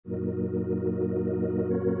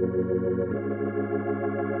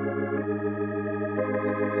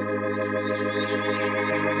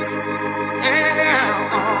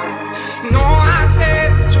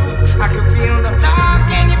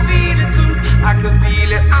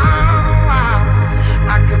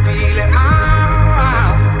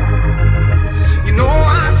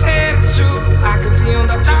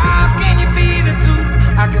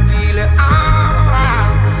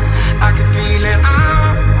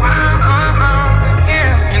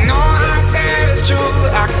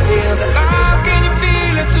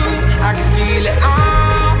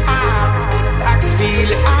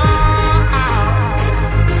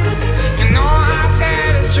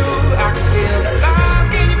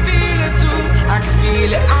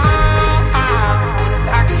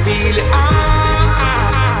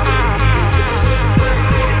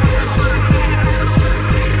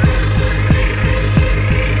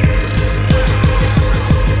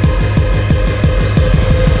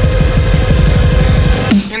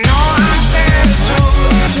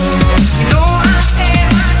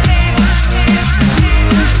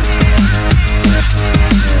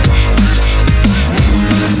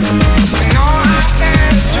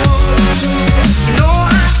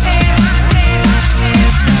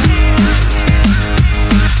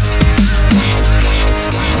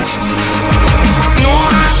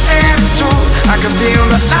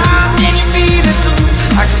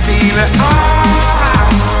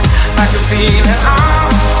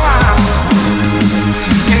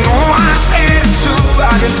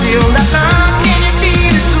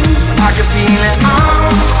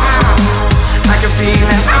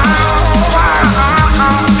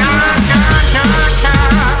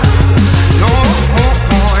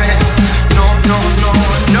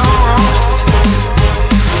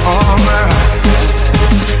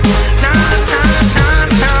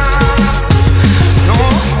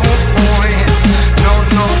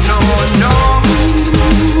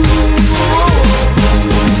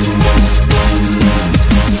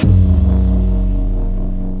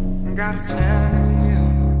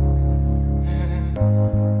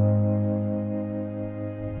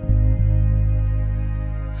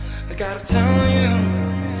Gotta tell you,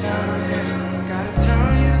 gotta tell you, gotta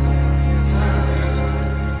tell you,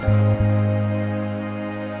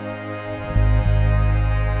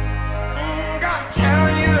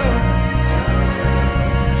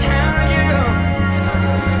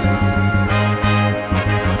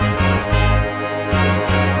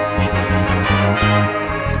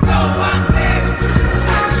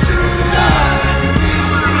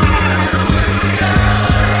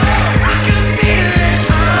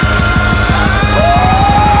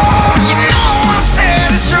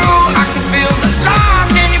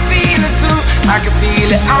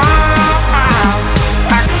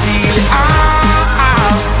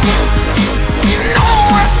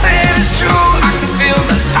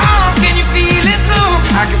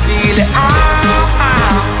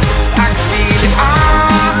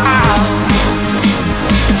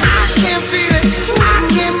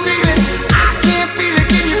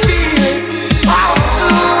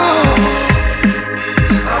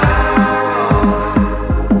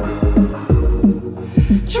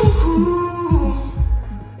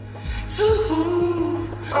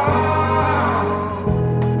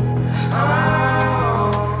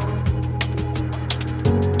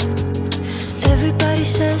 Everybody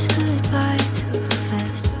says goodbye too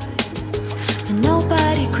fast, but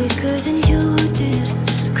nobody quicker than you did,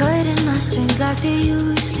 cutting my strings like they're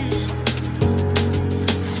useless.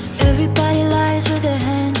 Everybody lies with their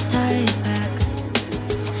hands tied back,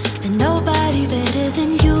 but nobody better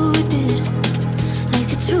than you did, like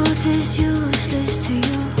the truth is useless to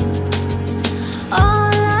you.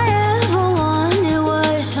 All I ever wanted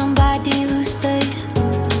was somebody who stays,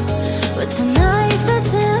 but the knife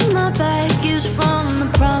that's in my back is from the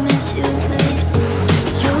promise you made.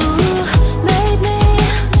 You made me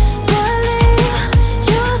believe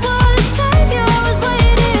you were the savior I was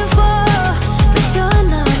waiting for, but you're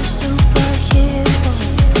not a superhero.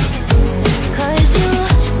 'Cause you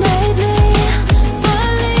made me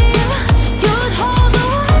believe you'd hold the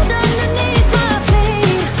world underneath my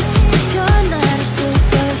feet, but you're not a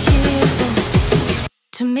superhero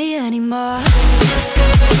to me anymore.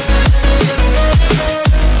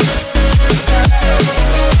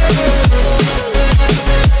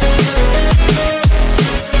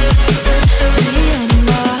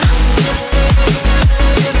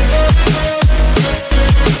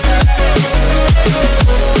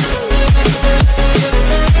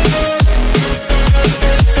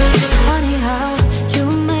 Funny how you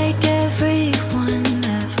make everyone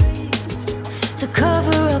laugh to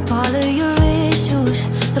cover up all of your issues,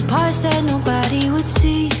 the parts that nobody would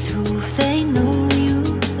see through if they knew you.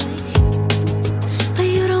 But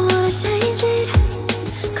you don't wanna change it,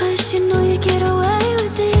 'cause you know you get away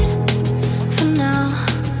with it. For now,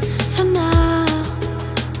 for now.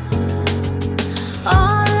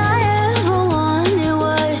 All I ever wanted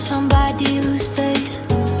was somebody who stays,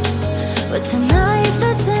 but the knife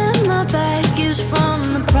that's in my back is from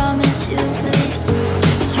the promise you made.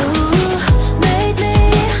 You made me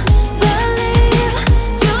believe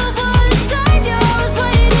you were the savior I was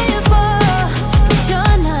waiting for, but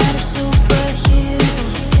you're not a superhero.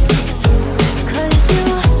 'Cause you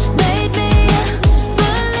made me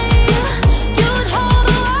believe you'd hold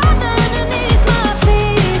the world underneath my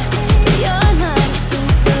feet, but you're not a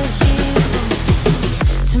superhero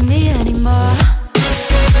to me anymore.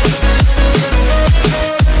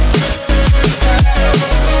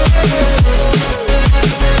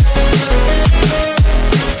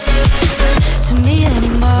 To me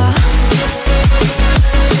anymore.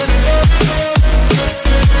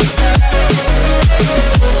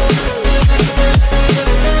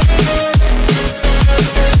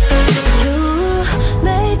 You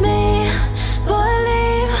made me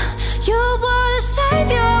believe you were the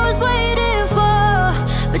savior I was waiting for,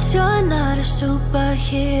 but you're not a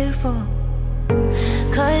superhero.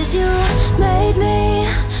 'Cause you made me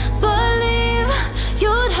believe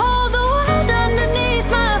you'd hold the world underneath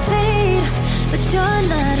my feet, but you're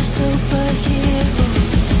not a superhero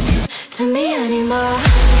to me anymore.